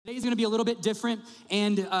Today's gonna be a little bit different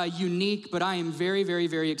and unique, but I am very, very,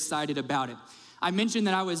 very excited about it. I mentioned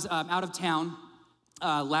that I was out of town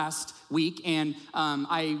last week, and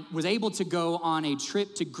I was able to go on a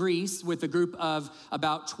trip to Greece with a group of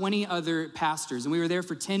about 20 other pastors, and we were there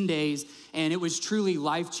for 10 days, and it was truly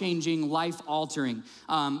life-changing, life-altering.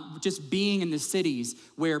 Just being in the cities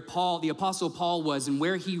where the Apostle Paul was, and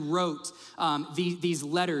where he wrote these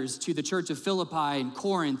letters to the church of Philippi and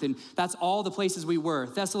Corinth, and that's all the places we were: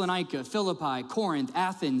 Thessalonica, Philippi, Corinth,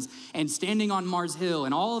 Athens, and standing on Mars Hill,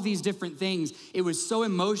 and all of these different things. It was so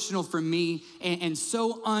emotional for me and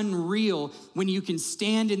so unreal when you can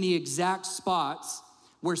stand in the exact spots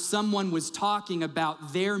where someone was talking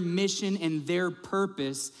about their mission and their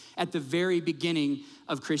purpose at the very beginning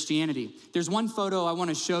of Christianity. There's one photo I want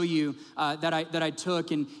to show you that I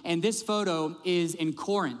took, and this photo is in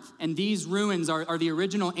Corinth, and these ruins are the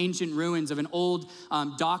original ancient ruins of an old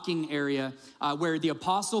docking area where the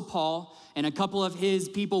Apostle Paul and a couple of his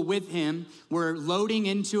people with him were loading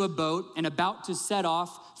into a boat and about to set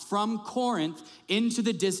off from Corinth into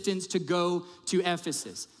the distance to go to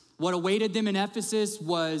Ephesus. What awaited them in Ephesus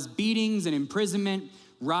was beatings and imprisonment,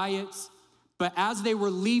 riots. But as they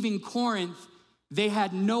were leaving Corinth, they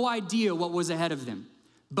had no idea what was ahead of them.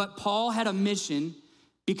 But Paul had a mission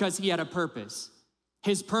because he had a purpose.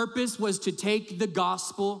 His purpose was to take the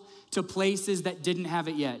gospel to places that didn't have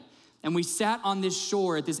it yet. And we sat on this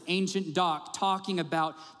shore at this ancient dock talking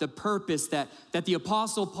about the purpose that the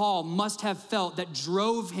Apostle Paul must have felt that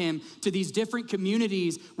drove him to these different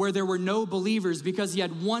communities where there were no believers, because he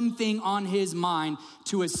had one thing on his mind: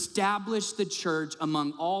 to establish the church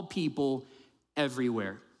among all people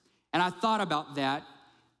everywhere. And I thought about that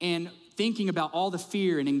and thinking about all the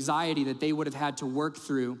fear and anxiety that they would have had to work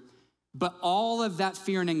through. But all of that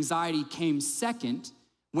fear and anxiety came second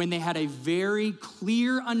when they had a very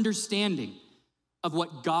clear understanding of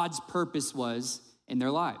what God's purpose was in their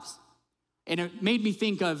lives. And it made me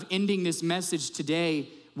think of ending this message today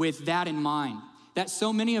with that in mind. That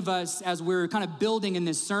so many of us, as we're kind of building in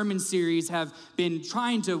this sermon series, have been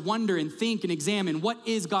trying to wonder and think and examine, what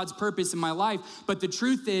is God's purpose in my life? But the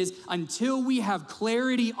truth is, until we have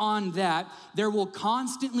clarity on that, there will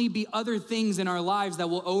constantly be other things in our lives that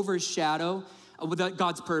will overshadow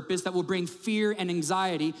God's purpose, that will bring fear and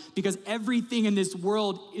anxiety, because everything in this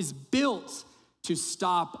world is built to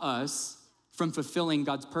stop us from fulfilling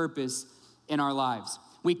God's purpose in our lives.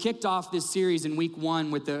 We kicked off this series in week 1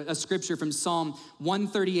 with a scripture from Psalm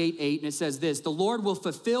 138:8, and it says this: "The Lord will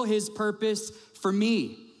fulfill his purpose for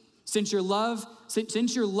me. Since your love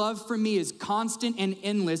for me is constant and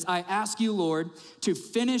endless, I ask you, Lord, to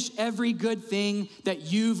finish every good thing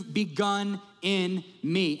that you've begun in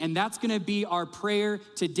me." And that's gonna be our prayer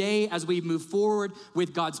today as we move forward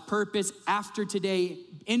with God's purpose after today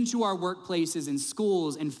into our workplaces and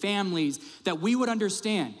schools and families, that we would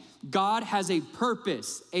understand God has a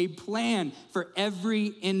purpose, a plan for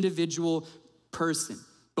every individual person.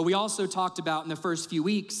 But we also talked about in the first few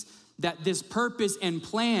weeks that this purpose and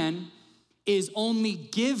plan is only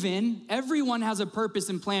given. Everyone has a purpose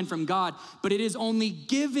and plan from God, but it is only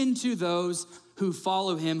given to those who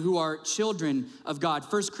follow him, who are children of God.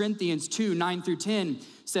 1 Corinthians 2:9-10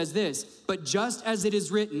 says this: "But just as it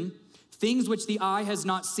is written, things which the eye has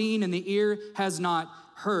not seen and the ear has not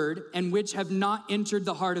heard, and which have not entered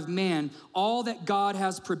the heart of man, all that God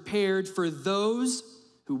has prepared for those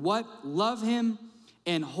who" what? "Love him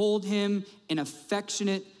and hold him in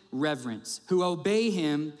affectionate reverence, who obey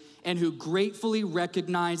him and who gratefully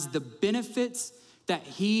recognize the benefits that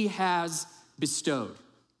he has bestowed."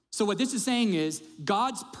 So what this is saying is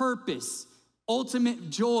God's purpose, ultimate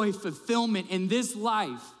joy, fulfillment in this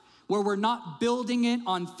life, where we're not building it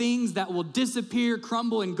on things that will disappear,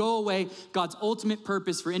 crumble, and go away. God's ultimate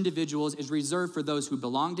purpose for individuals is reserved for those who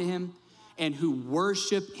belong to him and who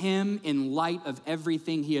worship him in light of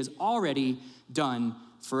everything he has already done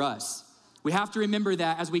for us. We have to remember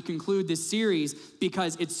that as we conclude this series,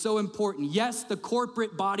 because it's so important. Yes, the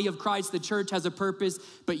corporate body of Christ, the church, has a purpose,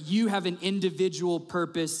 but you have an individual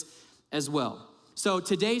purpose as well. So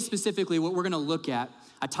today specifically, what we're gonna look at,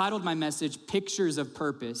 I titled my message, Pictures of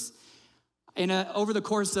Purpose. And over the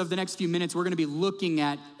course of the next few minutes, we're gonna be looking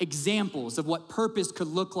at examples of what purpose could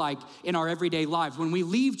look like in our everyday lives. When we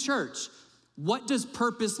leave church, what does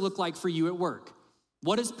purpose look like for you at work?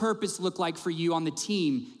 What does purpose look like for you on the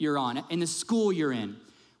team you're on, in the school you're in,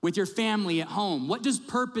 with your family at home? What does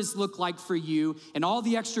purpose look like for you in all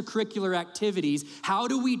the extracurricular activities? How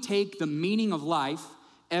do we take the meaning of life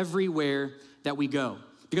everywhere that we go?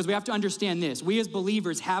 Because we have to understand this: we as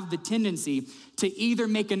believers have the tendency to either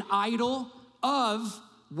make an idol of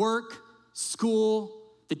work, school,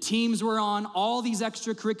 the teams we're on, all these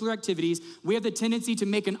extracurricular activities, we have the tendency to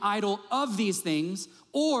make an idol of these things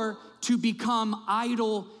or to become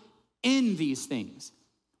idol in these things,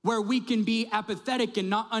 where we can be apathetic and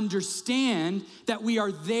not understand that we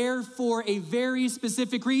are there for a very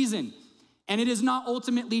specific reason. And it is not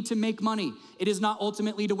ultimately to make money. It is not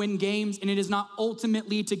ultimately to win games, and it is not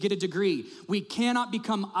ultimately to get a degree. We cannot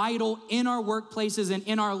become idle in our workplaces and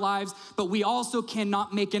in our lives, but we also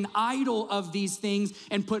cannot make an idol of these things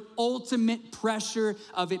and put ultimate pressure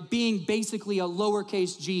of it being basically a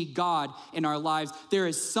lowercase g God in our lives. There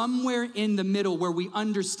is somewhere in the middle where we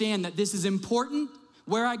understand that this is important.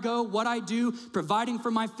 Where I go, what I do, providing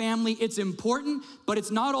for my family, it's important, but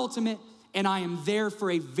it's not ultimate. And I am there for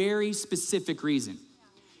a very specific reason.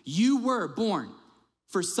 You were born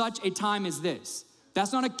for such a time as this.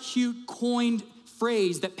 That's not a cute coined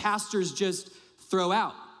phrase that pastors just throw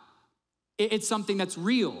out. It's something that's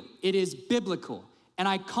real. It is biblical. And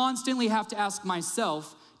I constantly have to ask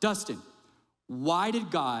myself, Dustin, why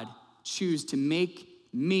did God choose to make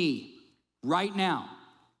me right now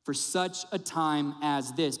for such a time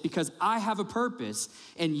as this? Because I have a purpose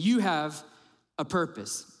and you have a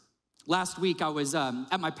purpose. Last week, I was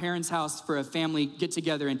at my parents' house for a family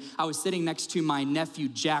get-together, and I was sitting next to my nephew,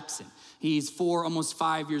 Jackson. He's 4, almost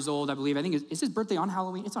 5 years old, I believe. I think, is his birthday on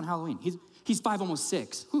Halloween? It's on Halloween. He's 5, almost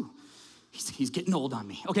 6. Whew. He's getting old on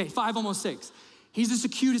me. Okay, 5, almost 6. He's just the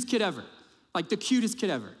cutest kid ever, like the cutest kid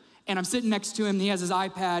ever. And I'm sitting next to him, and he has his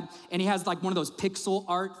iPad, and he has like one of those pixel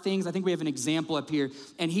art things. I think we have an example up here.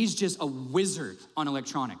 And he's just a wizard on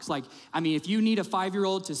electronics. Like, I mean, if you need a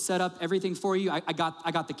 5-year-old to set up everything for you, I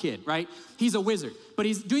got the kid, right? He's a wizard. But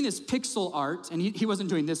he's doing this pixel art, and he wasn't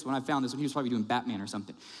doing this one. I found this one. He was probably doing Batman or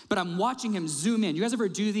something. But I'm watching him zoom in. You guys ever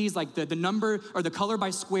do these, like the number or the color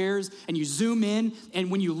by squares, and you zoom in,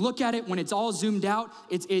 and when you look at it, when it's all zoomed out,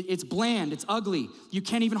 it's bland, it's ugly. You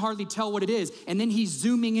can't even hardly tell what it is. And then he's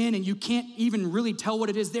zooming in, and you can't even really tell what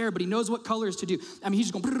it is there, but he knows what colors to do. I mean,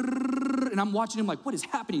 he's just going, and I'm watching him like, what is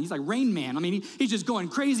happening? He's like Rain Man. I mean, he's just going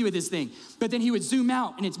crazy with this thing. But then he would zoom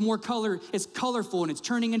out, and it's more color, it's colorful, and it's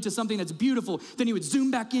turning into something that's beautiful. Then he would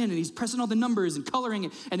zoom back in, and he's pressing all the numbers and coloring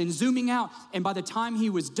it, and then zooming out. And by the time he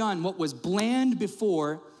was done, what was bland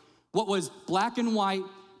before, what was black and white,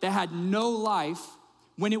 that had no life,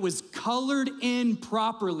 when it was colored in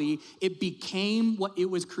properly, it became what it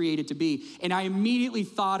was created to be. And I immediately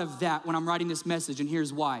thought of that when I'm writing this message, and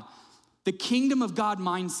here's why. The kingdom of God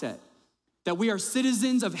mindset, that we are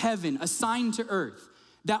citizens of heaven assigned to earth,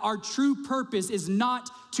 that our true purpose is not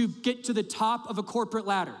to get to the top of a corporate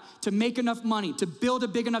ladder, to make enough money, to build a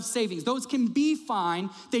big enough savings. Those can be fine,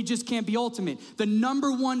 they just can't be ultimate. The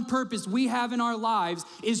number one purpose we have in our lives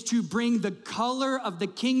is to bring the color of the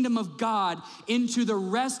kingdom of God into the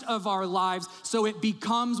rest of our lives so it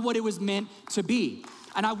becomes what it was meant to be.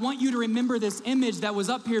 And I want you to remember this image that was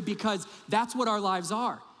up here because that's what our lives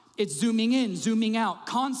are. It's zooming in, zooming out,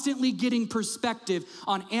 constantly getting perspective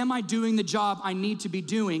on, am I doing the job I need to be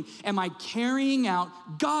doing? Am I carrying out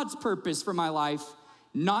God's purpose for my life,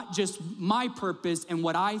 not just my purpose and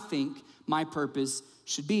what I think my purpose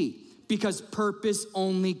should be? Because purpose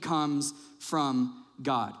only comes from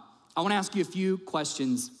God. I wanna ask you a few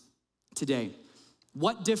questions today.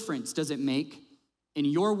 What difference does it make in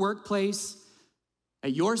your workplace,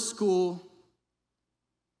 at your school,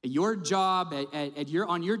 at your job,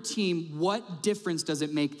 on your team? What difference does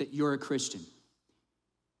it make that you're a Christian?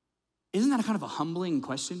 Isn't that a kind of a humbling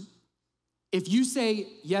question? If you say,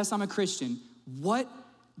 yes, I'm a Christian, what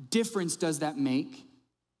difference does that make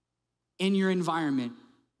in your environment,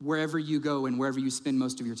 wherever you go and wherever you spend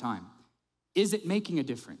most of your time? Is it making a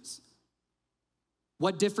difference?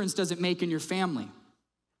 What difference does it make in your family?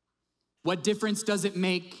 What difference does it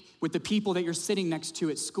make with the people that you're sitting next to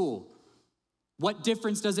at school? What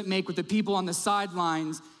difference does it make with the people on the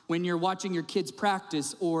sidelines when you're watching your kids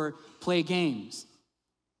practice or play games?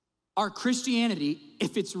 Our Christianity,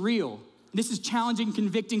 if it's real, this is challenging,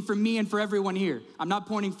 convicting for me and for everyone here. I'm not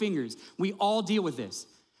pointing fingers. We all deal with this.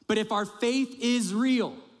 But if our faith is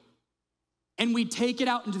real and we take it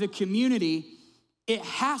out into the community, it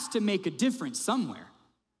has to make a difference somewhere.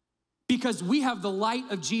 Because we have the light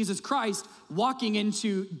of Jesus Christ walking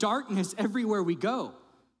into darkness everywhere we go.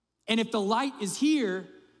 And if the light is here,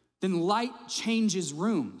 then light changes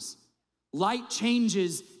rooms. Light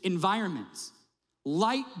changes environments.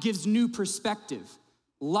 Light gives new perspective.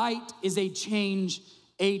 Light is a change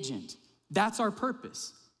agent. That's our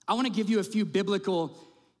purpose. I want to give you a few biblical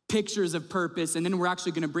pictures of purpose, and then we're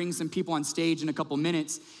actually going to bring some people on stage in a couple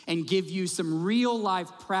minutes and give you some real life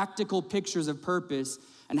practical pictures of purpose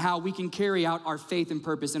and how we can carry out our faith and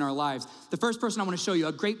purpose in our lives. The first person I want to show you,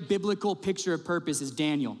 a great biblical picture of purpose, is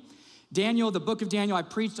Daniel. Daniel, the book of Daniel,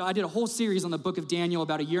 I did a whole series on the book of Daniel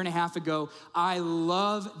about 1.5 years ago. I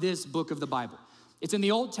love this book of the Bible. It's in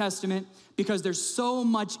the Old Testament because there's so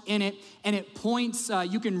much in it, and it points,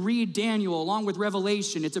 you can read Daniel along with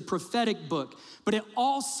Revelation. It's a prophetic book, but it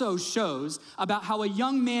also shows about how a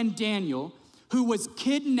young man, Daniel, who was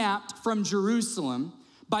kidnapped from Jerusalem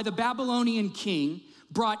by the Babylonian king,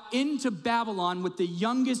 brought into Babylon with the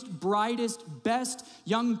youngest, brightest, best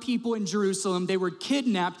young people in Jerusalem. They were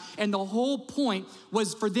kidnapped, and the whole point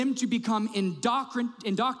was for them to become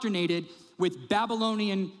indoctrinated with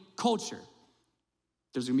Babylonian culture.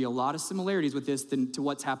 There's gonna be a lot of similarities with this to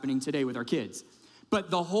what's happening today with our kids.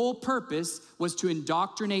 But the whole purpose was to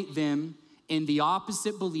indoctrinate them in the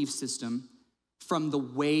opposite belief system from the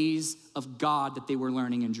ways of God that they were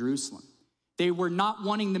learning in Jerusalem. They were not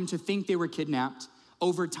wanting them to think they were kidnapped.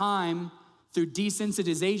 Over time, through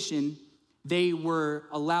desensitization, they were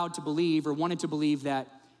allowed to believe or wanted to believe that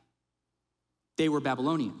they were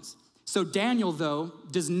Babylonians. So Daniel, though,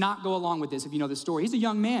 does not go along with this, if you know the story. He's a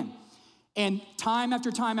young man. And time after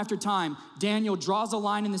time after time, Daniel draws a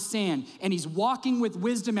line in the sand, and he's walking with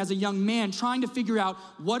wisdom as a young man, trying to figure out,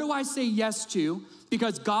 what do I say yes to?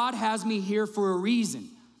 Because God has me here for a reason,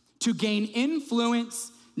 to gain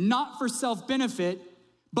influence, not for self-benefit,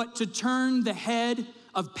 but to turn the head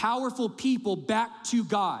of powerful people back to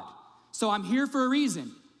God. So I'm here for a reason.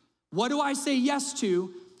 What do I say yes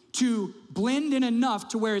to blend in enough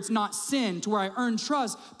to where it's not sin, to where I earn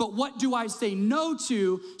trust, but what do I say no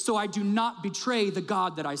to so I do not betray the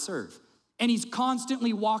God that I serve? And he's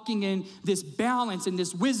constantly walking in this balance and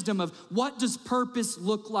this wisdom of what does purpose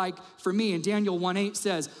look like for me? And Daniel 1:8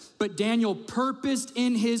 says, but Daniel purposed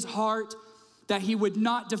in his heart that he would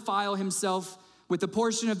not defile himself with a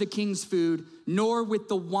portion of the king's food, nor with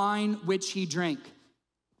the wine which he drank.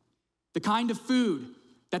 The kind of food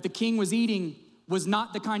that the king was eating was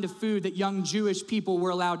not the kind of food that young Jewish people were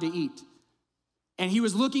allowed to eat. And he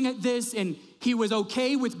was looking at this, and he was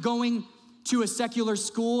okay with going to a secular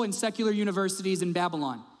school and secular universities in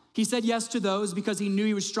Babylon. He said yes to those because he knew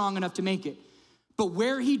he was strong enough to make it. But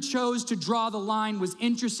where he chose to draw the line was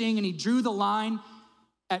interesting, and he drew the line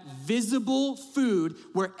at visible food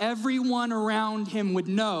where everyone around him would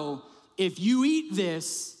know, if you eat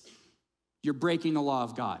this, you're breaking the law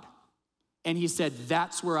of God. And he said,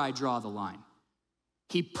 that's where I draw the line.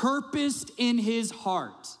 He purposed in his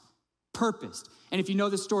heart, purposed. And if you know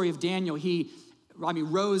the story of Daniel, he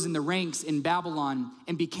rose in the ranks in Babylon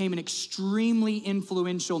and became an extremely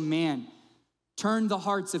influential man, turned the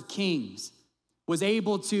hearts of kings, was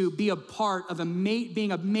able to be a part of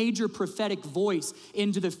being a major prophetic voice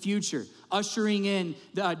into the future, ushering in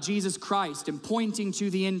Jesus Christ and pointing to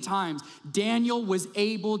the end times. Daniel was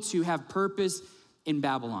able to have purpose in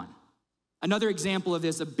Babylon. Another example of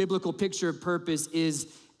this, a biblical picture of purpose, is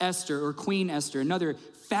Esther, or Queen Esther, another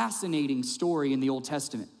fascinating story in the Old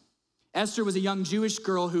Testament. Esther was a young Jewish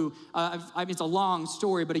girl who, it's a long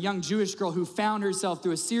story, but a young Jewish girl who found herself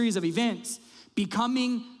through a series of events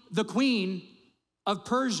becoming the queen of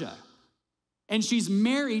Persia. And she's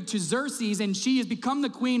married to Xerxes, and she has become the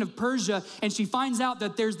queen of Persia, and she finds out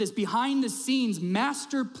that there's this behind the scenes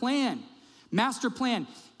master plan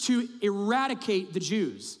to eradicate the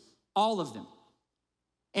Jews, all of them.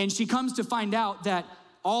 And she comes to find out that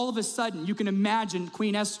all of a sudden, you can imagine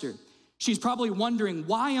Queen Esther, she's probably wondering,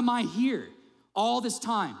 why am I here all this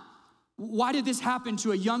time? Why did this happen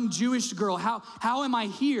to a young Jewish girl? How am I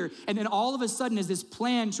here? And then all of a sudden, as this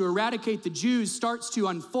plan to eradicate the Jews starts to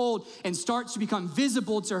unfold and starts to become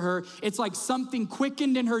visible to her, it's like something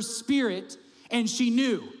quickened in her spirit, and she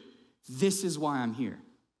knew, this is why I'm here.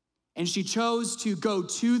 And she chose to go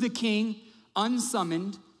to the king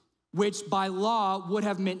unsummoned, which by law would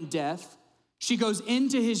have meant death. She goes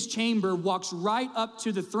into his chamber, walks right up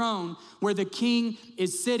to the throne where the king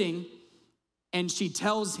is sitting, and she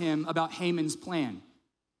tells him about Haman's plan.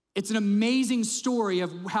 It's an amazing story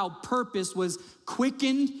of how purpose was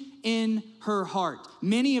quickened in her heart.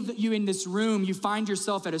 Many of you in this room, you find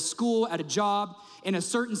yourself at a school, at a job, in a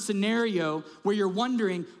certain scenario where you're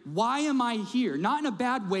wondering, why am I here? Not in a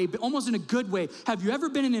bad way, but almost in a good way. Have you ever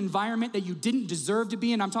been in an environment that you didn't deserve to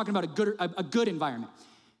be in? I'm talking about a good environment.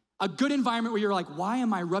 A good environment where you're like, why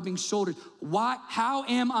am I rubbing shoulders? How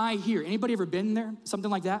am I here? Anybody ever been there?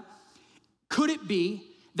 Something like that? Could it be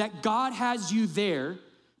that God has you there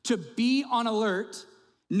to be on alert,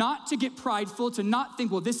 not to get prideful, to not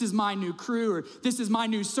think, well, this is my new crew or this is my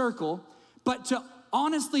new circle, but to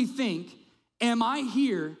honestly think, am I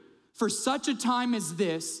here for such a time as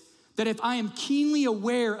this that if I am keenly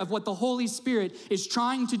aware of what the Holy Spirit is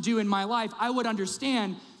trying to do in my life, I would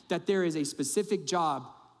understand that there is a specific job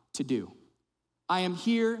to do. I am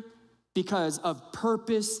here because of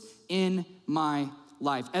purpose in my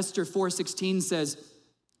life. Esther 4:16 says,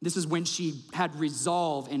 this is when she had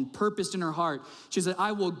resolve and purposed in her heart. She said,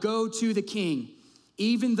 I will go to the king,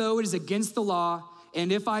 even though it is against the law,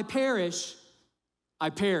 and if I perish, I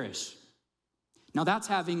perish. Now that's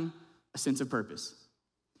having a sense of purpose.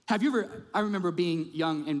 Have you ever, I remember being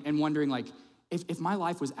young and wondering, like, if my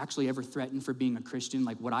life was actually ever threatened for being a Christian,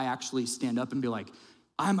 like, would I actually stand up and be like,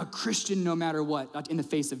 I'm a Christian no matter what, in the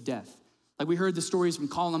face of death? Like, we heard the stories from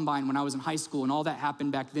Columbine when I was in high school, and all that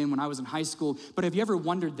happened back then when I was in high school. But have you ever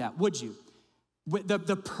wondered that? Would you?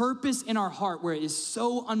 The purpose in our heart where it is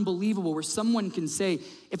so unbelievable, where someone can say,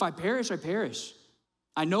 if I perish, I perish.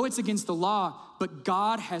 I know it's against the law, but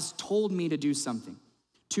God has told me to do something.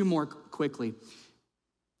 Two more quickly.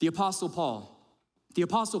 The Apostle Paul. The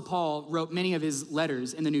Apostle Paul wrote many of his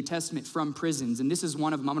letters in the New Testament from prisons, and this is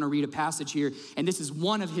one of them. I'm gonna read a passage here, and this is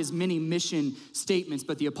one of his many mission statements.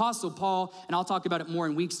 But the Apostle Paul, and I'll talk about it more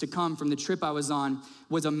in weeks to come from the trip I was on,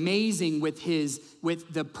 was amazing with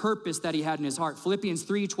the purpose that he had in his heart. Philippians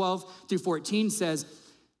 3:12-14 says,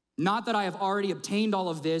 not that I have already obtained all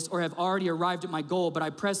of this or have already arrived at my goal, but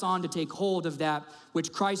I press on to take hold of that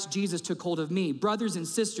which Christ Jesus took hold of me. Brothers and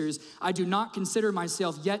sisters, I do not consider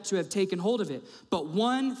myself yet to have taken hold of it. But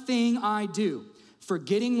one thing I do,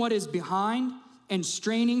 forgetting what is behind and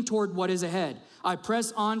straining toward what is ahead, I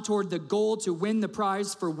press on toward the goal to win the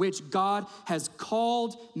prize for which God has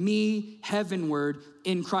called me heavenward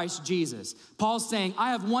in Christ Jesus. Paul's saying,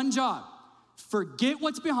 I have one job, forget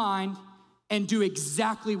what's behind and do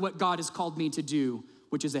exactly what God has called me to do,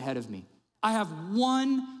 which is ahead of me. I have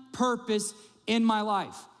one purpose in my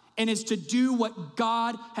life, and it's to do what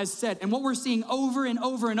God has said. And what we're seeing over and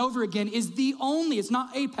over and over again is it's not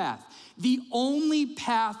a path, the only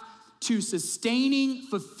path to sustaining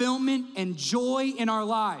fulfillment and joy in our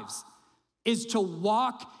lives is to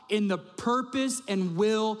walk in the purpose and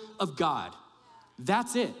will of God.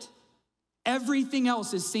 That's it. Everything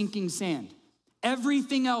else is sinking sand.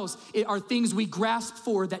 Everything else are things we grasp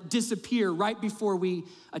for that disappear right before we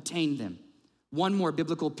attain them. One more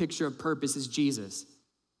biblical picture of purpose is Jesus.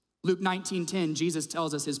 Luke 19:10, Jesus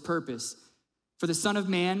tells us his purpose. For the Son of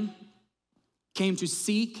Man came to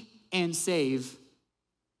seek and save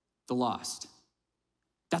the lost.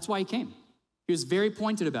 That's why he came. He was very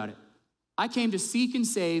pointed about it. I came to seek and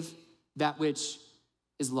save that which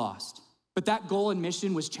is lost. But that goal and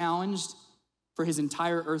mission was challenged for his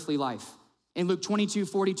entire earthly life. In Luke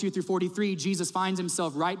 22:42-43, Jesus finds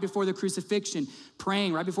himself right before the crucifixion,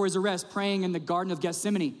 praying, right before his arrest, praying in the Garden of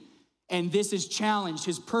Gethsemane. And this is challenged.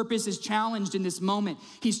 His purpose is challenged in this moment.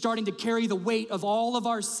 He's starting to carry the weight of all of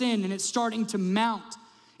our sin, and it's starting to mount.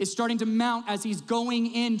 It's starting to mount as he's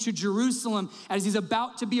going into Jerusalem, as he's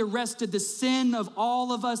about to be arrested. The sin of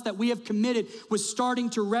all of us that we have committed was starting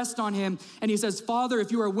to rest on him. And he says, Father,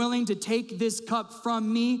 if you are willing to take this cup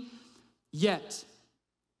from me, yet,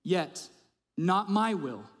 not my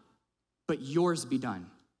will, but yours be done.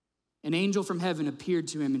 An angel from heaven appeared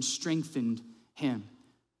to him and strengthened him.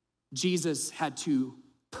 Jesus had to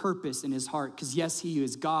purpose in his heart, because yes, he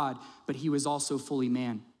is God, but he was also fully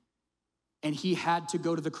man. And he had to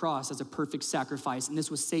go to the cross as a perfect sacrifice. And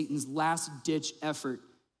this was Satan's last ditch effort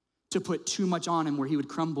to put too much on him where he would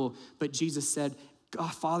crumble. But Jesus said,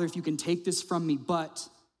 God, Father, if you can take this from me, but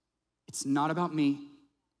it's not about me.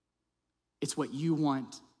 It's what you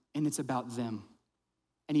want, and it's about them.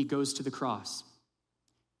 And he goes to the cross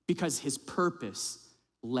because his purpose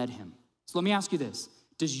led him. So let me ask you this.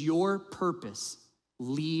 Does your purpose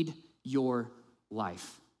lead your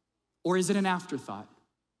life? Or is it an afterthought?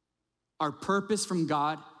 Our purpose from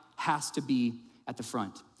God has to be at the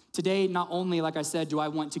front. Today, not only, like I said, do I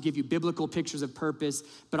want to give you biblical pictures of purpose,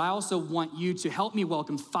 but I also want you to help me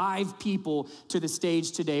welcome 5 people to the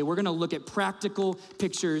stage today. We're gonna look at practical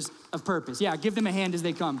pictures of purpose. Yeah, give them a hand as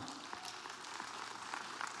they come.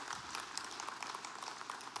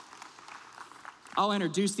 I'll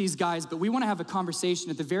introduce these guys, but we wanna have a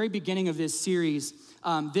conversation at the very beginning of this series.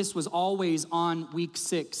 This was always on week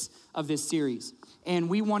 6 of this series. And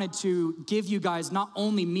we wanted to give you guys not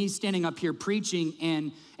only me standing up here preaching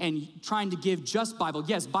and trying to give just Bible.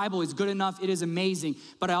 Yes, Bible is good enough. It is amazing.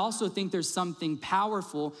 But I also think there's something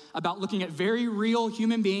powerful about looking at very real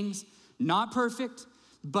human beings, not perfect,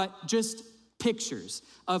 but just pictures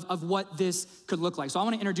of what this could look like. So I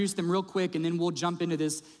want to introduce them real quick, and then we'll jump into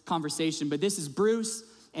this conversation. But this is Bruce,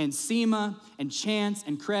 and Seema and Chance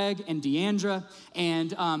and Craig and Deandra,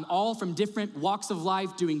 and all from different walks of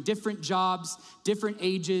life, doing different jobs, different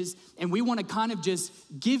ages. And we want to kind of just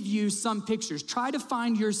give you some pictures. Try to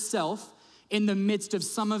find yourself in the midst of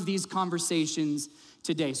some of these conversations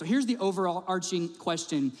today. So here's the overall arching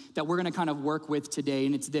question that we're gonna kind of work with today,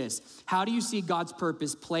 and it's this: how do you see God's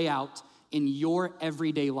purpose play out in your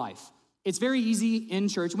everyday life? It's very easy in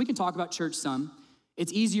church, and we can talk about church some.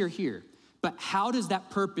 It's easier here. But how does that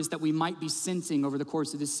purpose that we might be sensing over the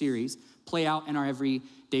course of this series play out in our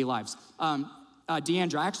everyday lives?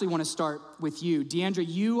 Deandra, I actually want to start with you. Deandra,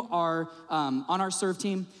 you are on our serve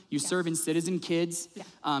team. You serve in Citizen Kids. Yeah.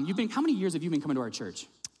 How many years have you been coming to our church?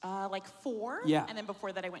 Like 4. Yeah. And then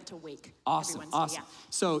before that, I went to Wake. Awesome. Awesome. Yeah.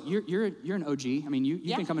 So you're an OG. I mean, you've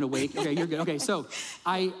been coming to Wake. Okay, you're good. Okay, so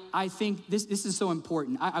I think this is so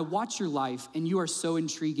important. I watch your life, and you are so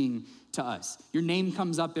intriguing to us. Your name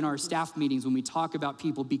comes up in our staff meetings when we talk about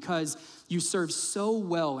people because you serve so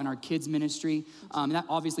well in our kids ministry. And that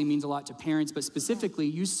obviously means a lot to parents, but specifically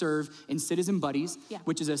you serve in Citizen Buddies,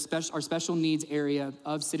 which is our special needs area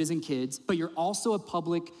of Citizen Kids, but you're also a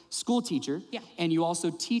public school teacher, and you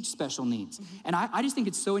also teach special needs. And I just think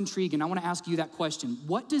it's so intriguing. I wanna ask you that question.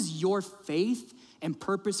 What does your faith and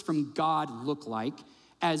purpose from God look like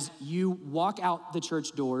as you walk out the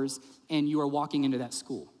church doors and you are walking into that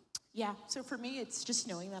school? Yeah, so for me, it's just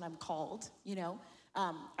knowing that I'm called, you know.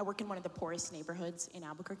 I work in one of the poorest neighborhoods in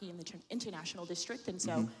Albuquerque in the International District, and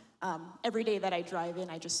so every day that I drive in,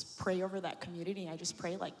 I just pray over that community. I just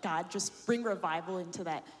pray, like, God, just bring revival into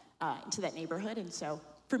that neighborhood. And so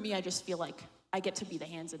for me, I just feel like I get to be the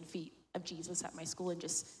hands and feet of Jesus at my school and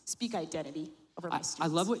just speak identity over my students.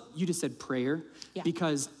 I love what you just said, prayer,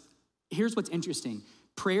 because here's what's interesting.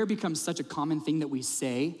 Prayer becomes such a common thing that we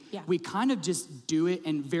say. We kind of just do it,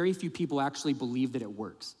 and very few people actually believe that it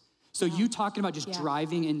works. So you talking about just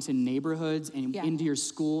driving into neighborhoods and into your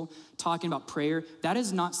school, talking about prayer, that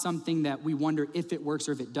is not something that we wonder if it works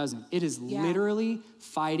or if it doesn't. It is literally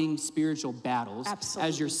fighting spiritual battles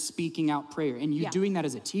as you're speaking out prayer. And you doing that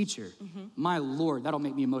as a teacher, my Lord, that'll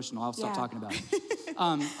make me emotional. I'll stop talking about it.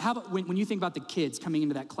 How about when you think about the kids coming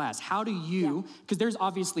into that class, how do you, because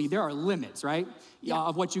there are limits, right?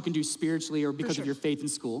 Of what you can do spiritually or because of your faith in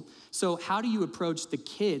school. So how do you approach the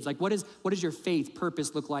kids? Like, what does your faith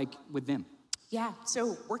purpose look like with them? Yeah,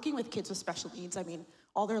 so working with kids with special needs, I mean,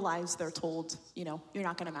 all their lives they're told, you know, you're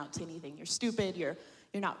not gonna amount to anything. You're stupid, you're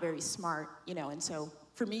not very smart, you know, and so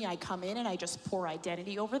for me, I come in and I just pour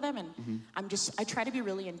identity over them, and I try to be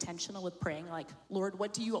really intentional with praying, like, Lord,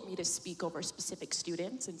 what do you want me to speak over specific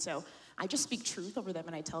students? And so I just speak truth over them,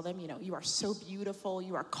 and I tell them, you know, you are so beautiful,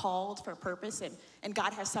 you are called for a purpose, and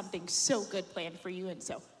God has something so good planned for you, and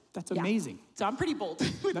so. That's amazing. So I'm pretty bold.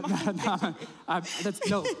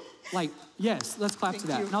 Yes, let's clap to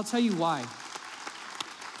that. And I'll tell you why.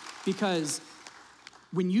 Because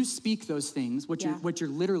when you speak those things, what you're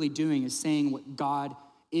literally doing is saying what God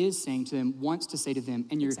is saying to them, wants to say to them,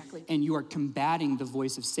 and you are combating the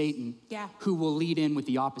voice of Satan, who will lead in with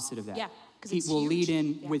the opposite of that. He will lead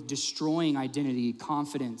in with destroying identity,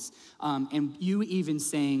 confidence, and you even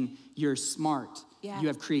saying you're smart, you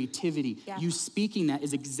have creativity. You speaking that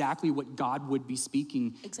is exactly what God would be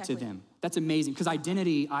speaking to them. That's amazing, because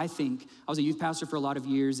identity, I think, I was a youth pastor for a lot of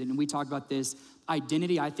years, and we talked about this.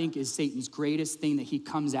 Identity, I think, is Satan's greatest thing that he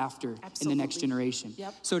comes after in the next generation.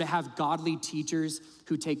 So to have godly teachers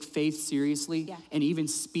who take faith seriously and even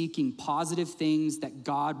speaking positive things that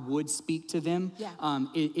God would speak to them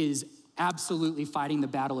is absolutely fighting the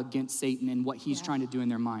battle against Satan and what he's trying to do in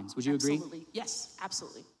their minds. Would you agree? Absolutely. Yes,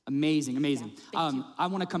 absolutely. Amazing. I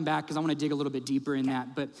want to come back because I want to dig a little bit deeper in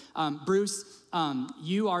that. But Bruce,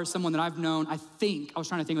 you are someone that I've known, I was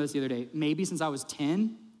trying to think of this the other day, maybe since I was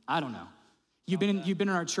 10, I don't know. You've been in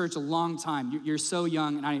our church a long time. You're so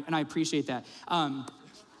young, and I appreciate that.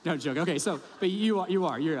 No joke. Okay, but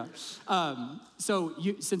you're. So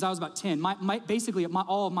since I was about 10,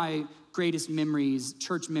 all of my greatest memories,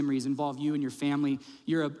 church memories, involve you and your family.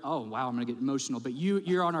 I'm gonna get emotional, but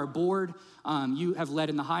you're on our board. You have led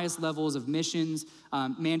in the highest levels of missions.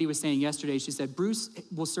 Mandy was saying yesterday, she said, Bruce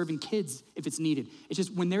will serve in kids if it's needed. It's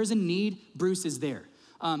just when there's a need, Bruce is there.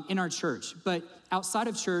 In our church. But outside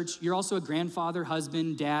of church, you're also a grandfather,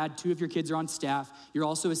 husband, dad. 2 of your kids are on staff. You're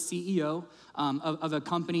also a CEO of a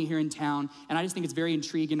company here in town. And I just think it's very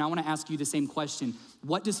intriguing. I want to ask you the same question.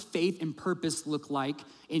 What does faith and purpose look like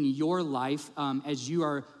in your life as you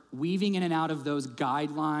are weaving in and out of those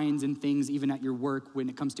guidelines and things even at your work when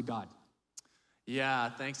it comes to God?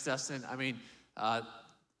 Yeah, thanks, Dustin. I mean,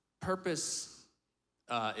 purpose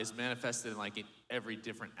is manifested in like in every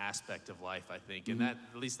different aspect of life, I think. And that,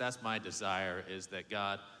 at least that's my desire, is that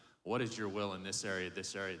God, what is your will in this area,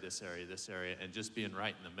 this area, this area, this area, and just being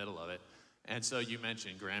right in the middle of it. And so you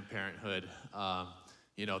mentioned grandparenthood.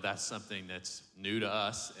 That's something that's new to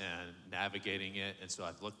us and navigating it. And so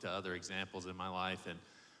I've looked to other examples in my life. And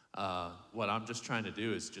what I'm just trying to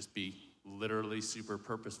do is just be literally super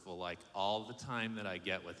purposeful. Like all the time that I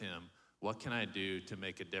get with him, what can I do to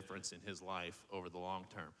make a difference in his life over the long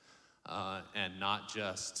term? And not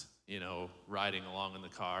just, riding along in the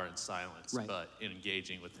car in silence, right, but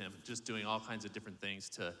engaging with him, just doing all kinds of different things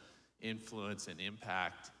to influence and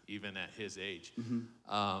impact even at his age.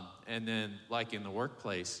 And then like in the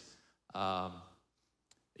workplace, I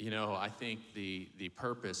think the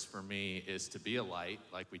purpose for me is to be a light,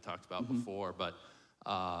 like we talked about before, but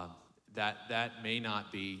that may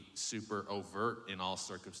not be super overt in all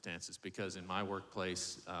circumstances, because in my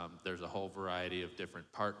workplace, there's a whole variety of different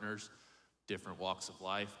partners, different walks of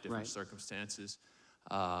life, different circumstances.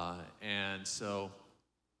 And so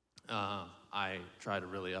I try to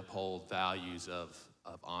really uphold values of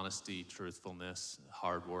honesty, truthfulness,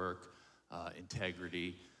 hard work,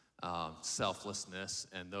 integrity, selflessness,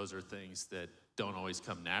 and those are things that don't always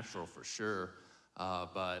come natural for sure.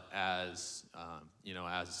 But as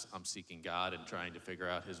I'm seeking God and trying to figure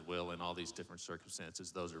out his will in all these different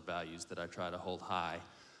circumstances, those are values that I try to hold high.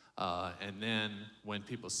 And then when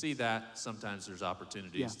people see that, sometimes there's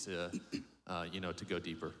opportunities to go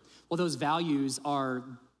deeper. Well, those values are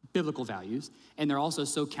biblical values, and they're also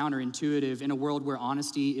so counterintuitive in a world where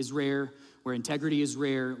honesty is rare, where integrity is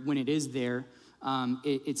rare. When it is there,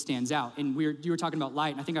 it stands out. And you were talking about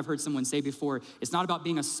light, and I think I've heard someone say before, it's not about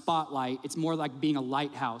being a spotlight, it's more like being a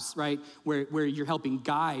lighthouse, right? Where you're helping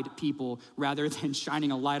guide people rather than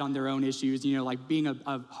shining a light on their own issues, like being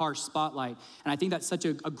a harsh spotlight. And I think that's such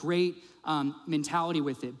a great mentality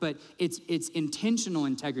with it. But it's intentional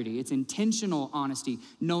integrity, it's intentional honesty,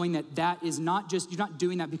 knowing that is not just, you're not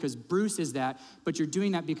doing that because Bruce is that, but you're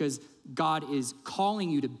doing that because God is calling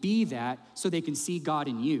you to be that so they can see God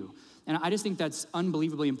in you. And I just think that's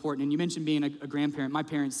unbelievably important. And you mentioned being a grandparent. My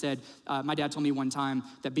parents said, my dad told me one time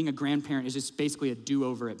that being a grandparent is just basically a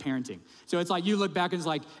do-over at parenting. So it's like you look back and it's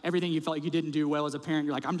like everything you felt like you didn't do well as a parent,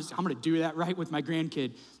 you're like, I'm gonna do that right with my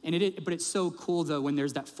grandkid. But it's so cool though when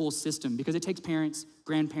there's that full system, because it takes parents,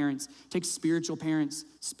 grandparents, it takes spiritual parents,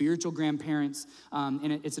 spiritual grandparents,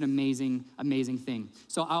 and it's an amazing, amazing thing.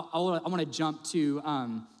 So I wanna jump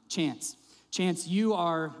to Chance. Chance,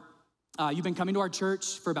 you've been coming to our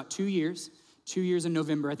church for about 2 years. 2 years in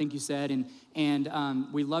November, I think you said,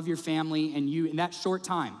 and we love your family, and you, in that short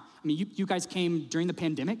time, you guys came during the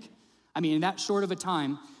pandemic. In that short of a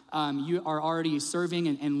time, you are already serving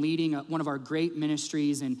and leading one of our great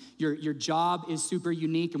ministries, and your job is super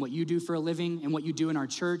unique in what you do for a living and what you do in our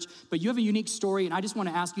church, but you have a unique story, and I just want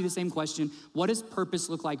to ask you the same question. What does purpose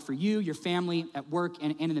look like for you, your family, at work,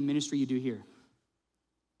 and in the ministry you do here?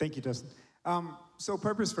 Thank you, Justin. So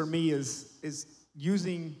purpose for me is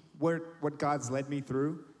using what God's led me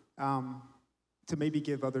through to maybe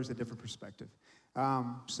give others a different perspective.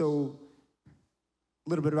 So a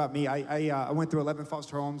little bit about me. I went through 11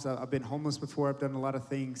 foster homes. I've been homeless before. I've done a lot of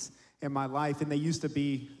things in my life, and they used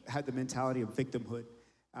to had the mentality of victimhood.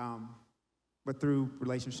 But through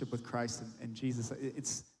relationship with Christ and Jesus,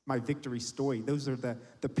 it's my victory story. Those are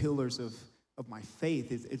the pillars of my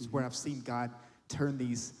faith. It's where I've seen God turn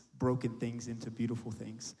these broken things into beautiful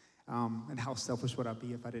things. And how selfish would I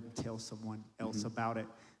be if I didn't tell someone else about it?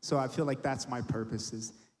 So I feel like that's my purpose,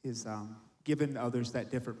 is giving others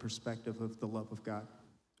that different perspective of the love of God.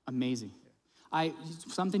 Amazing.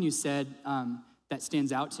 Something you said that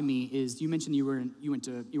stands out to me is you mentioned you were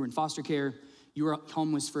in foster care, you were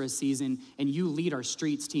homeless for a season, and you lead our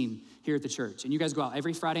streets team here at the church. And you guys go out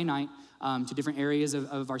every Friday night to different areas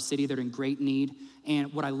of our city that are in great need.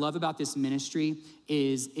 And what I love about this ministry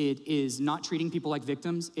is it is not treating people like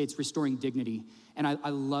victims, it's restoring dignity. And I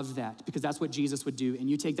love that, because that's what Jesus would do. And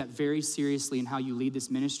you take that very seriously in how you lead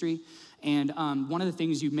this ministry. And one of the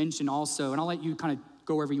things you mentioned also, and I'll let you kind of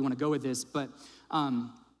go wherever you want to go with this, but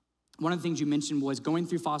one of the things you mentioned was going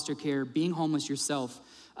through foster care, being homeless yourself.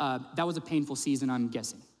 That was a painful season, I'm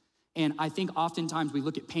guessing. And I think oftentimes we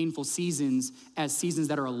look at painful seasons as seasons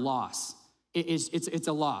that are a loss. It's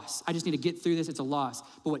a loss. I just need to get through this, it's a loss.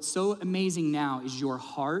 But what's so amazing now is your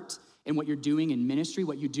heart and what you're doing in ministry,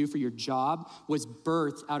 what you do for your job, was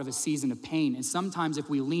birthed out of a season of pain. And sometimes if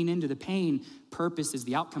we lean into the pain, purpose is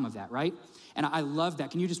the outcome of that, right? And I love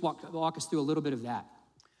that. Can you just walk us through a little bit of that?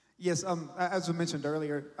 Yes, as we mentioned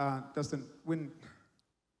earlier, Dustin, when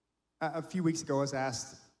a few weeks ago I was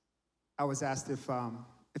asked if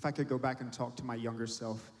if I could go back and talk to my younger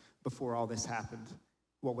self before all this happened,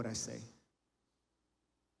 what would I say?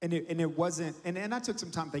 And it wasn't, and I took some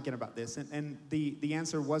time thinking about this, and the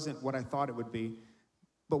answer wasn't what I thought it would be,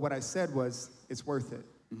 but what I said was, it's worth it.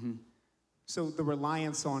 Mm-hmm. So the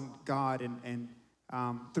reliance on God and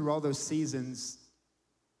through all those seasons,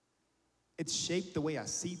 it's shaped the way I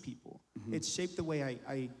see people. Mm-hmm. It's shaped the way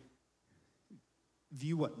I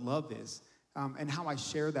view what love is, and how I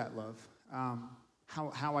share that love,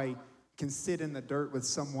 how I can sit in the dirt with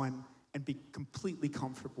someone and be completely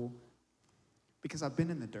comfortable because I've been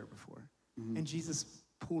in the dirt before. Mm-hmm. And Jesus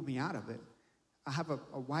pulled me out of it. I have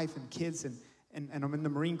a wife and kids, and I'm in the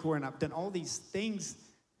Marine Corps, and I've done all these things,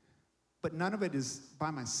 but none of it is by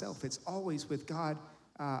myself. It's always with God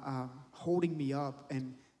holding me up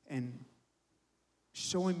and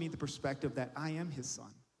showing me the perspective that I am his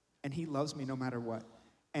son, and he loves me no matter what.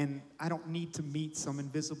 And I don't need to meet some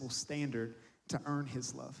invisible standard to earn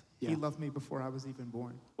his love. Yeah. He loved me before I was even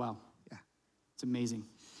born. Wow. Yeah. It's amazing.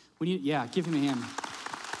 Give him a hand.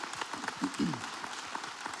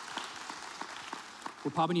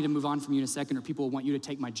 We'll probably need to move on from you in a second, or people will want you to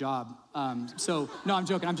take my job. No, I'm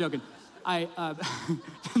joking.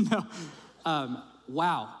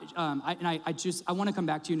 Wow. I want to come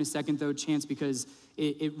back to you in a second, though, Chance, because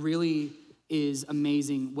it really is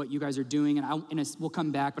amazing what you guys are doing, and we'll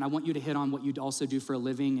come back, but I want you to hit on what you also do for a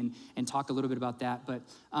living and talk a little bit about that. But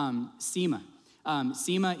Seema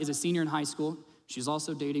is a senior in high school. She's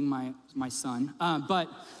also dating my son.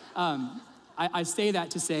 I say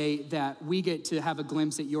that to say that we get to have a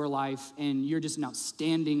glimpse at your life, and you're just an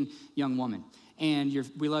outstanding young woman. And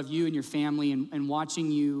we love you and your family, and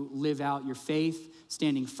watching you live out your faith,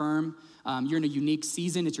 standing firm. You're in a unique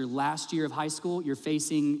season. It's your last year of high school. You're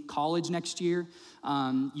facing college next year.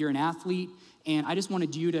 You're an athlete. And I just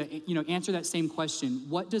wanted you to answer that same question.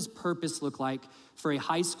 What does purpose look like for a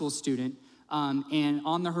high school student? And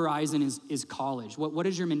on the horizon is college. What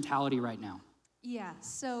is your mentality right now? Yeah,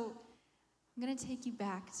 so I'm going to take you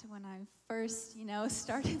back to when I first,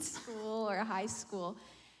 started school or high school.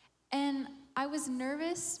 And I was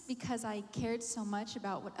nervous because I cared so much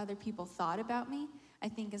about what other people thought about me, I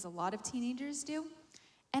think as a lot of teenagers do.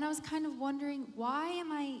 And I was kind of wondering, why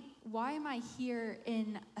am I here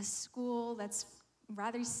in a school that's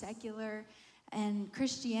rather secular and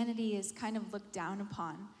Christianity is kind of looked down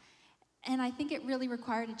upon? And I think it really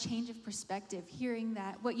required a change of perspective, hearing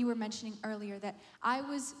that, what you were mentioning earlier, that I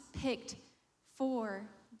was picked for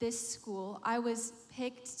this school. I was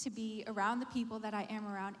picked to be around the people that I am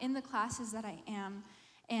around, in the classes that I am,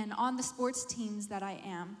 and on the sports teams that I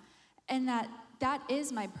am. And that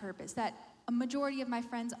is my purpose, that a majority of my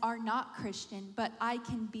friends are not Christian, but I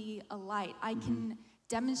can be a light. I can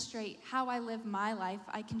demonstrate how I live my life.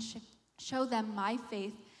 I can show them my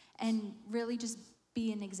faith and really just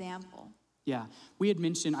be an example. Yeah, we had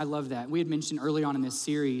mentioned, I love that. We had mentioned early on in this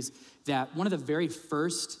series that one of the very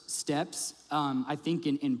first steps, I think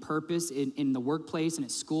in purpose, in the workplace and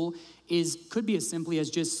at school, could be as simply as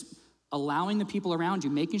just allowing the people around you,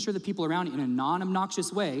 making sure the people around you in a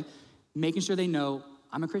non-obnoxious way, making sure they know,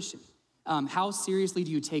 I'm a Christian. How seriously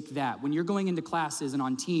do you take that? When you're going into classes and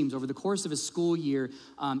on teams over the course of a school year,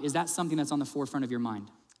 is that something that's on the forefront of your mind?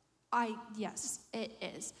 Yes, it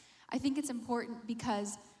is. I think it's important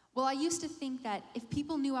because, I used to think that if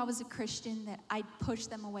people knew I was a Christian, that I'd push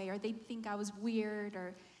them away, or they'd think I was weird,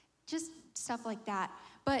 or just stuff like that.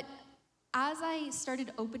 But as I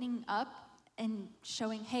started opening up and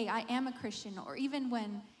showing, hey, I am a Christian, or even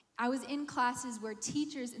when I was in classes where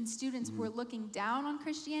teachers and students were looking down on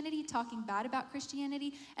Christianity, talking bad about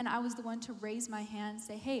Christianity, and I was the one to raise my hand and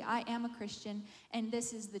say, hey, I am a Christian, and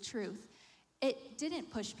this is the truth. It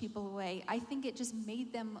didn't push people away. I think it just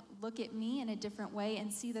made them look at me in a different way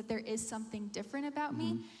and see that there is something different about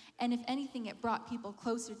me. And if anything, it brought people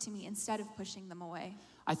closer to me instead of pushing them away.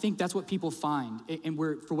 I think that's what people find. And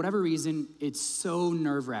for whatever reason, it's so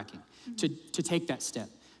nerve-wracking to take that step.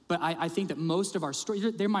 But I think that most of our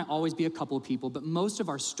stories, there might always be a couple of people, but most of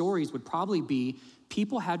our stories would probably be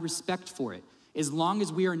people had respect for it, as long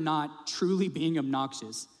as we are not truly being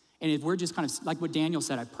obnoxious. And if we're just kind of, like what Daniel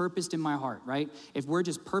said, I purposed in my heart, right? If we're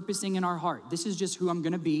just purposing in our heart, this is just who I'm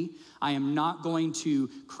gonna be. I am not going to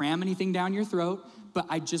cram anything down your throat, but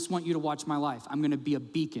I just want you to watch my life. I'm gonna be a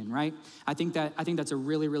beacon, right? I think that's a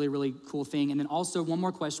really, really, really cool thing. And then also one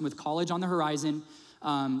more question, with college on the horizon,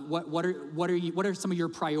 what are some of your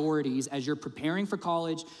priorities as you're preparing for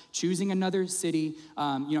college, choosing another city?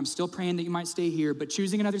 I'm still praying that you might stay here, but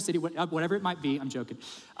choosing another city, whatever it might be, I'm joking.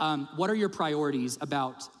 What are your priorities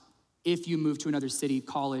about if you move to another city,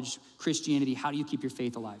 college, Christianity, how do you keep your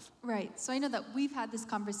faith alive? Right. So I know that we've had this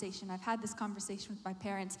conversation. I've had this conversation with my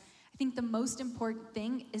parents. I think the most important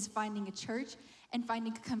thing is finding a church and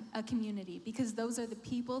finding a community, because those are the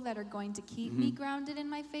people that are going to keep me grounded in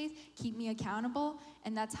my faith, keep me accountable,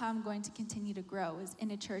 and that's how I'm going to continue to grow, is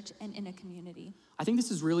in a church and in a community. I think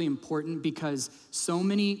this is really important because so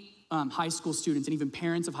many high school students and even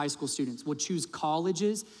parents of high school students will choose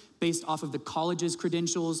colleges based off of the college's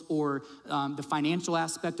credentials or the financial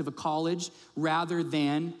aspect of a college rather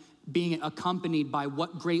than being accompanied by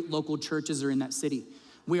what great local churches are in that city.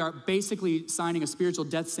 We are basically signing a spiritual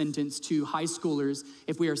death sentence to high schoolers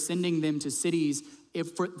if we are sending them to cities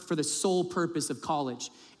for the sole purpose of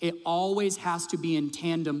college. It always has to be in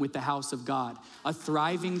tandem with the house of God. A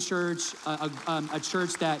thriving church, a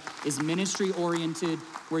church that is ministry oriented,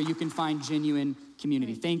 where you can find genuine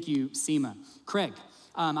community. Thank you, Seema. Craig,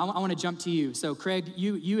 I want to jump to you. So Craig,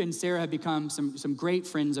 you and Sarah have become some great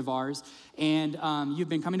friends of ours, and you've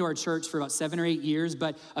been coming to our church for about 7 or 8 years,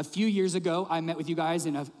 but a few years ago, I met with you guys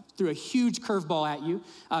and threw a huge curveball at you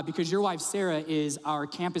because your wife, Sarah, is our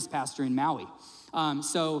campus pastor in Maui.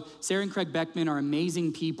 So Sarah and Craig Beckman are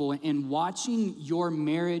amazing people, and watching your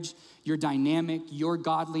marriage, your dynamic, your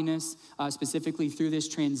godliness, specifically through this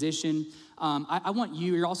transition, I want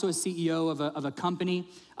you're also a CEO of a company.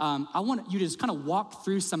 I want you to just kind of walk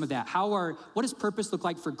through some of that. What does purpose look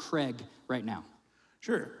like for Craig right now?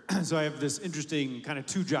 Sure. So I have this interesting kind of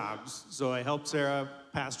 2 jobs. So I help Sarah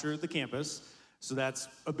pastor the campus. So that's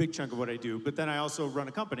a big chunk of what I do. But then I also run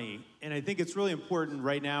a company. And I think it's really important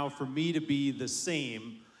right now for me to be the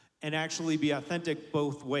same and actually be authentic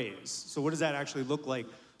both ways. So what does that actually look like?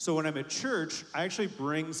 So when I'm at church, I actually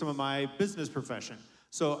bring some of my business profession.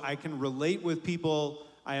 So I can relate with people.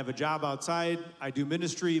 I have a job outside. I do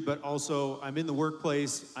ministry, but also I'm in the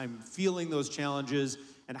workplace. I'm feeling those challenges.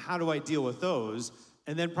 And how do I deal with those?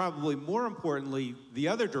 And then probably more importantly, the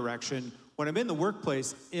other direction, when I'm in the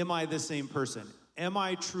workplace, am I the same person? Am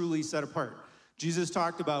I truly set apart? Jesus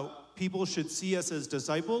talked about people should see us as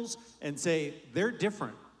disciples and say, they're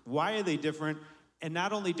different. Why are they different? And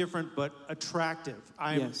not only different, but attractive.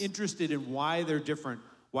 I'm interested in why they're different.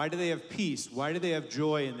 Why do they have peace? Why do they have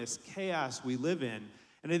joy in this chaos we live in?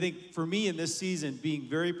 And I think for me in this season, being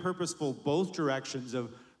very purposeful both directions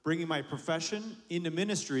of bringing my profession into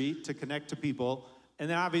ministry to connect to people, and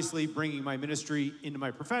then obviously bringing my ministry into my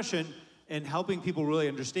profession and helping people really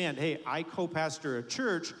understand, hey, I co-pastor a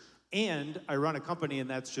church and I run a company, and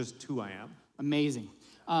that's just who I am. Amazing.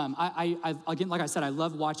 Again, like I said, I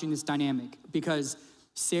love watching this dynamic because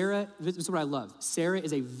Sarah, this is what I love. Sarah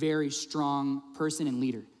is a very strong person and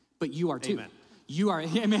leader, but you are too. Amen. You are,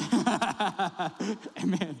 amen.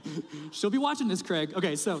 Amen. She'll be watching this, Craig.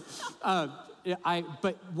 Okay, so,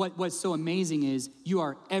 but what's so amazing is you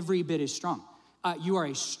are every bit as strong. You are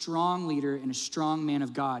a strong leader and a strong man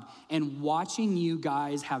of God. And watching you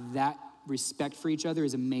guys have that respect for each other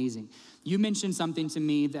is amazing. You mentioned something to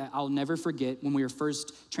me that I'll never forget when we were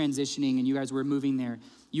first transitioning and you guys were moving there.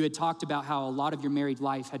 You had talked about how a lot of your married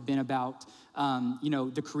life had been about,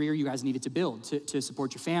 the career you guys needed to build to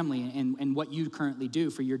support your family and what you currently do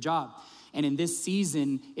for your job. And in this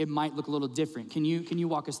season, it might look a little different. Can you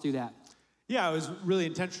walk us through that? Yeah, I was really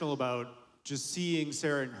intentional about just seeing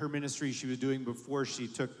Sarah and her ministry she was doing before she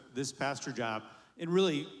took this pastor job and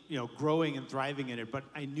really, growing and thriving in it. But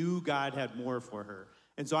I knew God had more for her.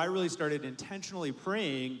 And so I really started intentionally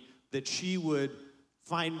praying that she would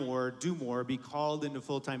find more, do more, be called into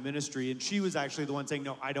full-time ministry. And she was actually the one saying,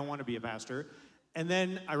 no, I don't want to be a pastor. And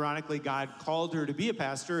then, ironically, God called her to be a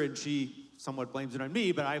pastor, and she somewhat blames it on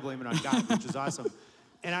me, but I blame it on God, which is awesome.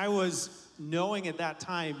 And I was knowing at that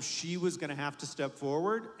time she was going to have to step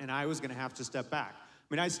forward, and I was going to have to step back.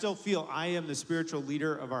 I mean, I still feel I am the spiritual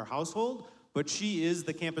leader of our household, but she is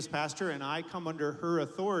the campus pastor, and I come under her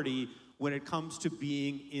authority when it comes to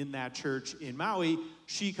being in that church in Maui.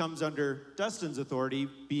 She comes under Dustin's authority,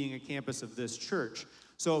 being a campus of this church.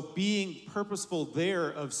 So being purposeful there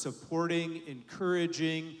of supporting,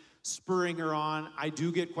 encouraging, spurring her on. I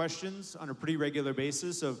do get questions on a pretty regular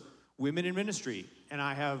basis of women in ministry, and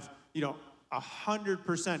I have,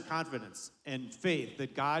 100% confidence and faith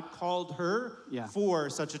that God called her for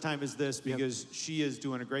such a time as this, because she is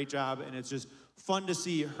doing a great job, and it's just fun to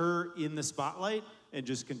see her in the spotlight and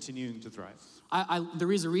just continuing to thrive.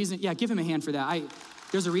 There is a reason, give him a hand for that.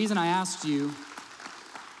 There's a reason I asked you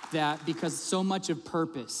that, because so much of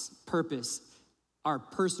purpose, our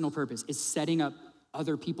personal purpose, is setting up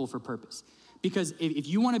other people for purpose. Because if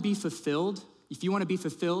you want to be fulfilled,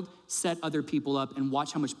 set other people up and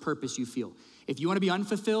watch how much purpose you feel. If you want to be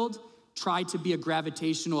unfulfilled, try to be a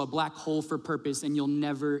black hole for purpose, and you'll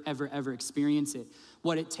never, ever, ever experience it.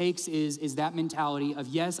 What it takes is that mentality of,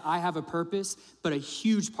 yes, I have a purpose, but a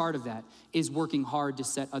huge part of that is working hard to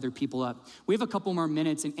set other people up. We have a couple more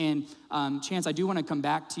minutes, and Chance, I do want to come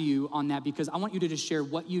back to you on that because I want you to just share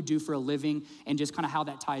what you do for a living and just kind of how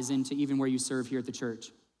that ties into even where you serve here at the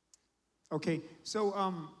church. Okay, so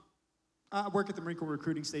I work at the Marine Corps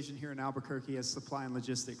recruiting station here in Albuquerque as supply and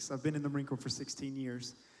logistics. I've been in the Marine Corps for 16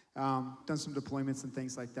 years, done some deployments and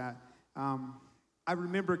things like that. I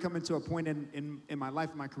remember coming to a point in my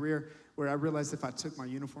life, in my career, where I realized if I took my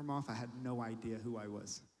uniform off, I had no idea who I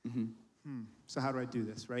was. So how do I do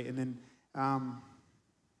this, right? And then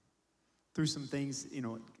through some things, I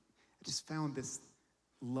just found this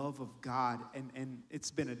love of God, and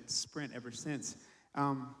it's been a sprint ever since.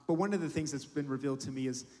 But one of the things that's been revealed to me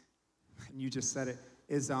is, and you just said it,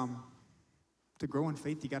 is to grow in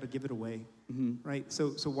faith, you got to give it away, right?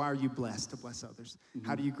 So why are you blessed? To bless others.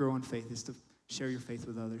 How do you grow in faith? Is to share your faith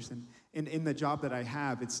with others. And in the job that I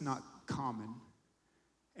have, it's not common,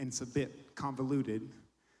 and it's a bit convoluted,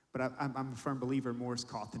 but I'm a firm believer more is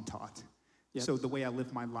caught than taught. Yep. So the way I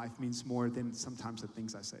live my life means more than sometimes the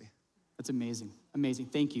things I say. That's amazing. Amazing.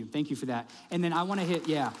 Thank you. Thank you for that. And then I want to hit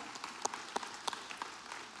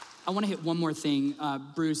one more thing,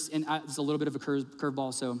 Bruce, and it's a little bit of a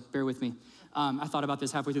curveball, so bear with me. I thought about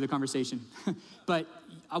this halfway through the conversation. But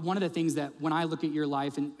one of the things that when I look at your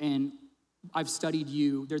life and I've studied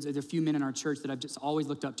you, there's a few men in our church that I've just always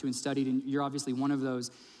looked up to and studied, and you're obviously one of those.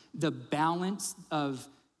 The balance of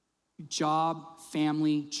job,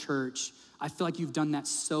 family, church, I feel like you've done that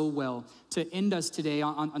so well. To end us today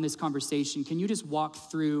on this conversation, can you just walk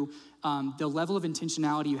through the level of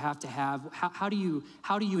intentionality you have to have? How do you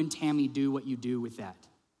and Tammy do what you do with that?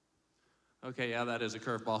 Okay, yeah, that is a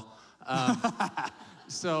curveball.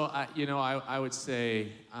 So, I would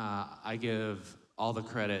say I give all the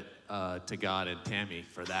credit to God and Tammy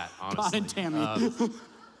for that, honestly. God and Tammy.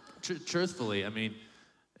 Truthfully, I mean,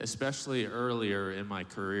 especially earlier in my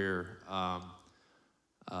career,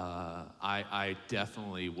 I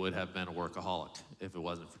definitely would have been a workaholic if it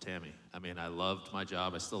wasn't for Tammy. I mean, I loved my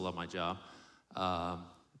job. I still love my job.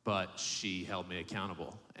 But she held me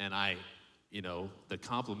accountable. And the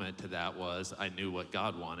compliment to that was I knew what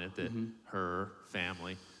God wanted, that her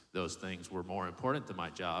family, those things were more important than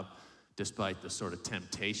my job, despite the sort of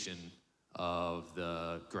temptation of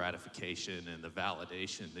the gratification and the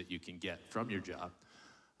validation that you can get from your job.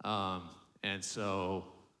 And so,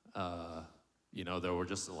 there were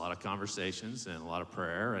just a lot of conversations and a lot of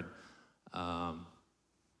prayer, and,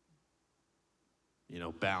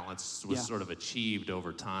 balance was sort of achieved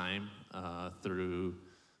over time through,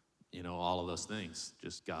 all of those things.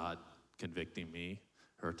 Just God convicting me,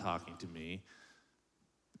 her talking to me,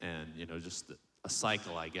 and, just a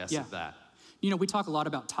cycle, I guess, of that. We talk a lot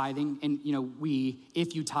about tithing, and,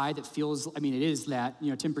 if you tithe, it is that,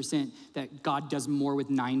 10%, that God does more with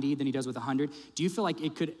 90 than he does with 100. Do you feel like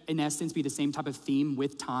it could, in essence, be the same type of theme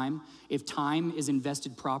with time? If time is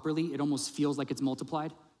invested properly, it almost feels like it's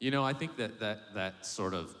multiplied? I think that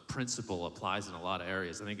sort of principle applies in a lot of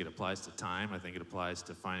areas. I think it applies to time. I think it applies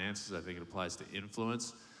to finances. I think it applies to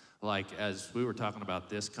influence. Like, as we were talking about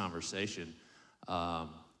this conversation,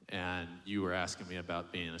 and you were asking me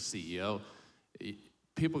about being a CEO,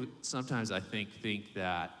 people sometimes, I think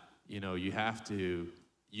that, you have to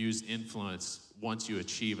use influence once you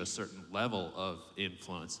achieve a certain level of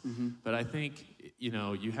influence. But I think,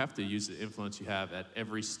 you have to use the influence you have at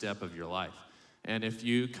every step of your life. And if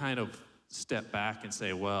you kind of step back and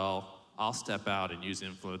say, well, I'll step out and use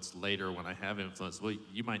influence later when I have influence, well,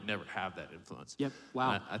 you might never have that influence. Yep,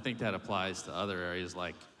 wow. I think that applies to other areas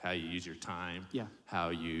like how you use your time, how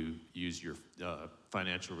you use your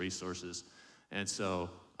financial resources. And so,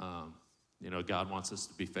 God wants us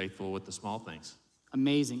to be faithful with the small things.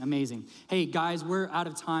 Amazing, amazing. Hey, guys, we're out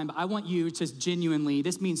of time, but I want you to genuinely,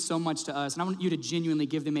 this means so much to us, and I want you to genuinely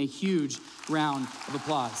give them a huge round of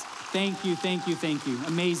applause. Thank you, thank you, thank you.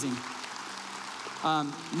 Amazing.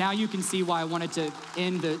 Now you can see why I wanted to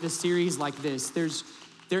end the series like this.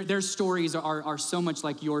 Their stories are so much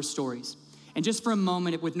like your stories. And just for a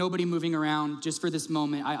moment, with nobody moving around, just for this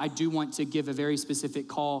moment, I do want to give a very specific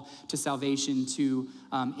call to salvation to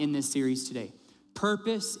in this series today.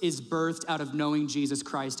 Purpose is birthed out of knowing Jesus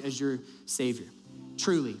Christ as your Savior.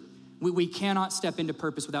 Truly, we cannot step into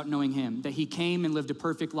purpose without knowing him, that he came and lived a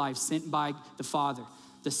perfect life sent by the Father.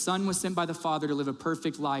 The Son was sent by the Father to live a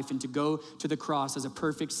perfect life and to go to the cross as a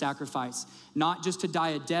perfect sacrifice, not just to die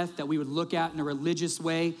a death that we would look at in a religious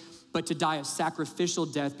way, but to die a sacrificial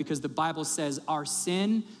death, because the Bible says our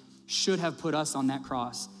sin should have put us on that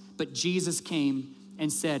cross. But Jesus came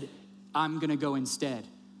and said, I'm gonna go instead.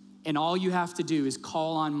 And all you have to do is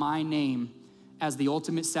call on my name as the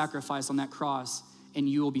ultimate sacrifice on that cross, and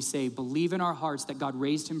you will be saved. Believe in our hearts that God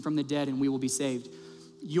raised him from the dead and we will be saved.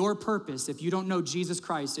 Your purpose, if you don't know Jesus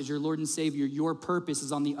Christ as your Lord and Savior, your purpose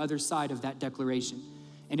is on the other side of that declaration,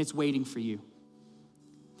 and it's waiting for you.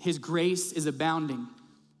 His grace is abounding.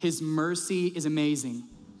 His mercy is amazing,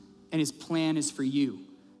 and his plan is for you,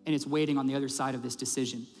 and it's waiting on the other side of this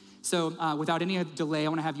decision. So without any delay, I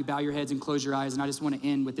wanna have you bow your heads and close your eyes, and I just wanna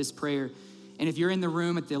end with this prayer. And if you're in the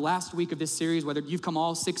room at the last week of this series, whether you've come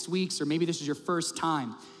all 6 weeks or maybe this is your first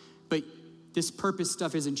time, but this purpose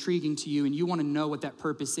stuff is intriguing to you and you wanna know what that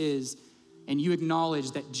purpose is, and you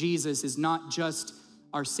acknowledge that Jesus is not just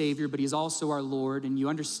our Savior, but he's also our Lord, and you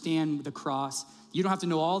understand the cross. You don't have to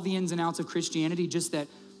know all the ins and outs of Christianity, just that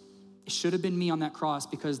it should have been me on that cross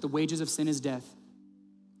because the wages of sin is death.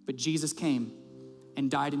 But Jesus came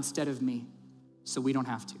and died instead of me, so we don't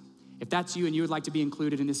have to. If that's you and you would like to be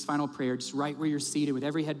included in this final prayer, just right where you're seated with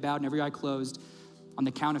every head bowed and every eye closed, on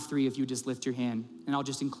the count of 3, if you just lift your hand, and I'll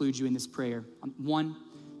just include you in this prayer. 1,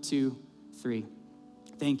 2, 3.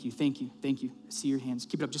 Thank you, thank you, thank you. I see your hands.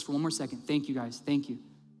 Keep it up just for one more second. Thank you, guys. Thank you.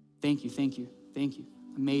 Thank you, thank you, thank you.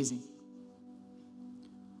 Amazing.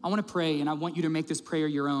 I wanna pray, and I want you to make this prayer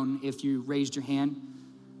your own if you raised your hand.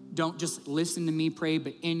 Don't just listen to me pray,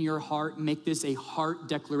 but in your heart, make this a heart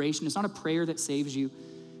declaration. It's not a prayer that saves you.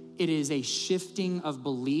 It is a shifting of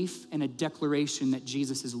belief and a declaration that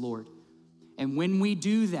Jesus is Lord. And when we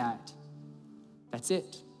do that, that's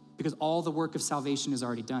it. Because all the work of salvation is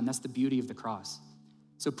already done. That's the beauty of the cross.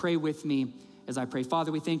 So pray with me as I pray.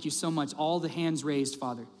 Father, we thank you so much. All the hands raised,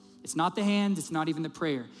 Father. It's not the hands, it's not even the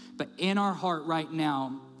prayer. But in our heart right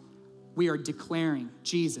now, we are declaring,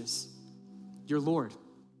 Jesus, you're Lord.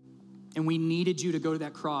 And we needed you to go to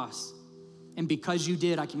that cross. And because you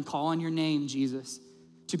did, I can call on your name, Jesus,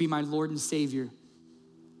 to be my Lord and Savior,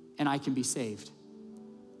 and I can be saved.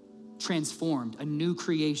 Transformed, a new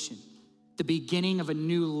creation, the beginning of a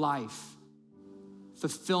new life,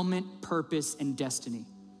 fulfillment, purpose, and destiny.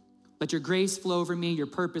 Let your grace flow over me, your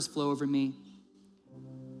purpose flow over me,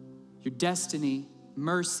 your destiny,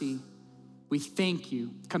 mercy. We thank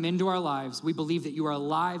you. Come into our lives. We believe that you are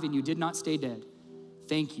alive and you did not stay dead.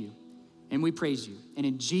 Thank you. And we praise you. And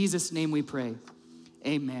in Jesus' name we pray.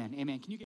 Amen. Amen. Can you